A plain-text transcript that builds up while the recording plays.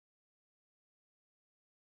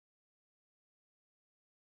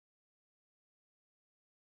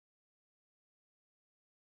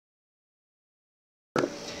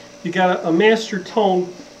You got a master tone,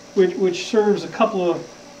 which serves a couple of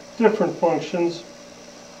different functions.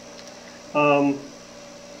 And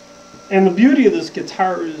the beauty of this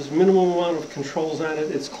guitar is minimum amount of controls on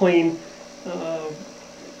it. It's clean.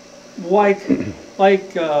 Like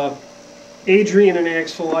Adrian and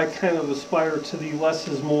Axel, I kind of aspire to the less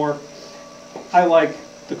is more. I like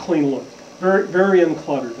the clean look. Very, very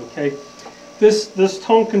uncluttered, okay? This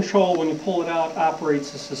tone control, when you pull it out,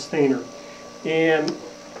 operates a sustainer. And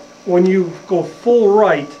when you go full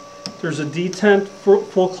right, there's a detent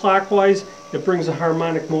full clockwise. It brings a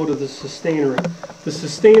harmonic mode of the sustainer. The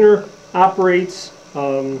sustainer operates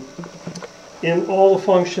in all the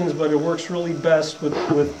functions, but it works really best with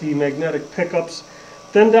the magnetic pickups.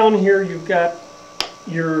 Then down here you've got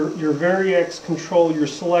your Variax control, your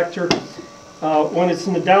selector. When it's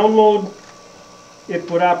in the down mode, it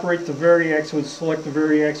would operate the Variax, it would select the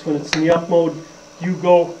Variax. When it's in the up mode, you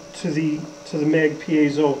go to the mag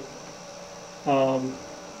piezo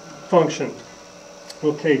function.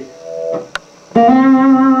 Okay. So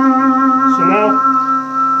now,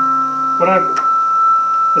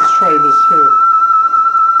 let's try this here.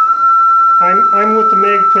 I'm with the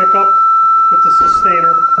mag pickup, with the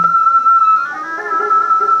sustainer,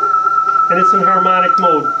 and it's in harmonic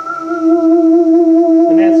mode,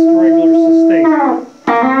 and that's the regular sustain.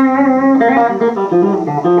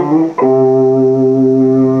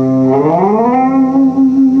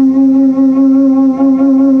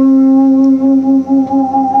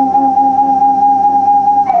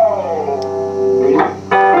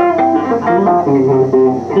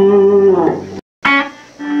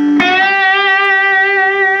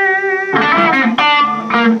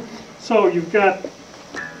 So you've got,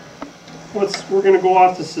 we're going to go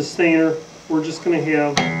off the sustainer. We're just going to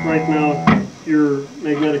have right now your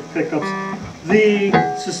magnetic pickups. The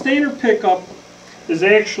sustainer pickup is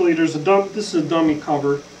actually, this is a dummy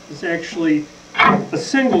cover. It's actually a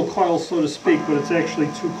single coil, so to speak, but it's actually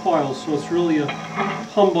two coils, so it's really a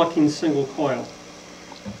humbucking single coil.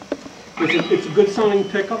 It's a good sounding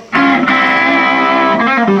pickup.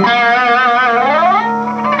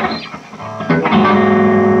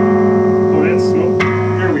 Oh, that's no.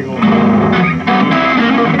 There we go.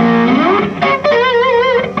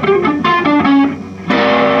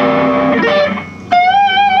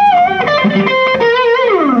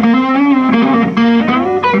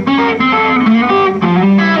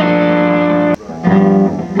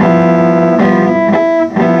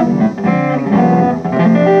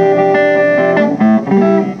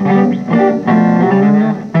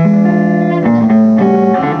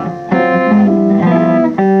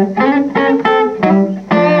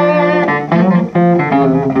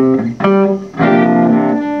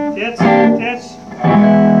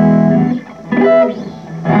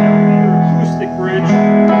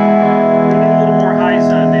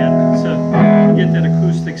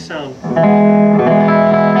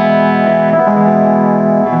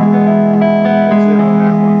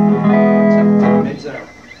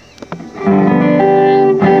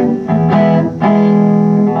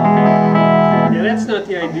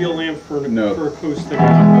 For acoustic.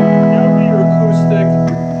 That would be your acoustic.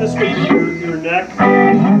 This would be your neck. A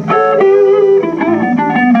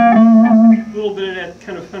little bit of that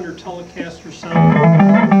kind of Fender Telecaster sound.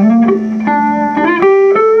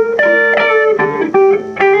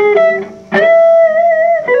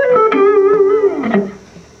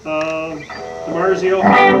 The Marzio.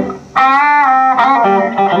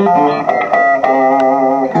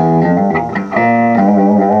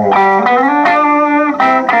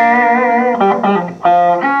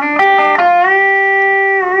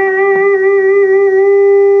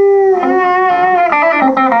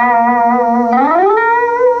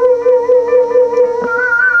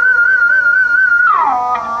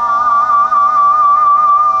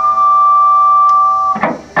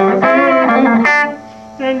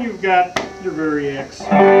 Then you've got your Variax,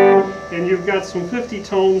 and you've got some 50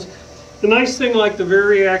 tones. The nice thing, like the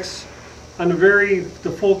Variax, on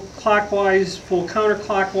the full clockwise, full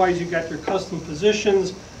counterclockwise, you've got your custom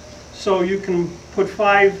positions, so you can put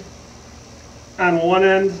 5 on one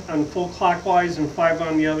end on full clockwise and 5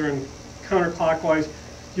 on the other and counterclockwise.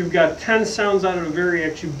 You've got 10 sounds out of the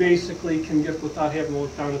Variax you basically can get without having to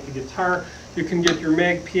look down at the guitar. You can get your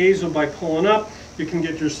mag piezo by pulling up. You can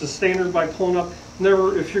get your sustainer by pulling up.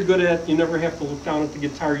 Never, if you're good at it, you never have to look down at the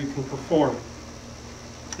guitar. You can perform.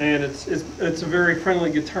 And it's a very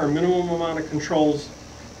friendly guitar. Minimum amount of controls.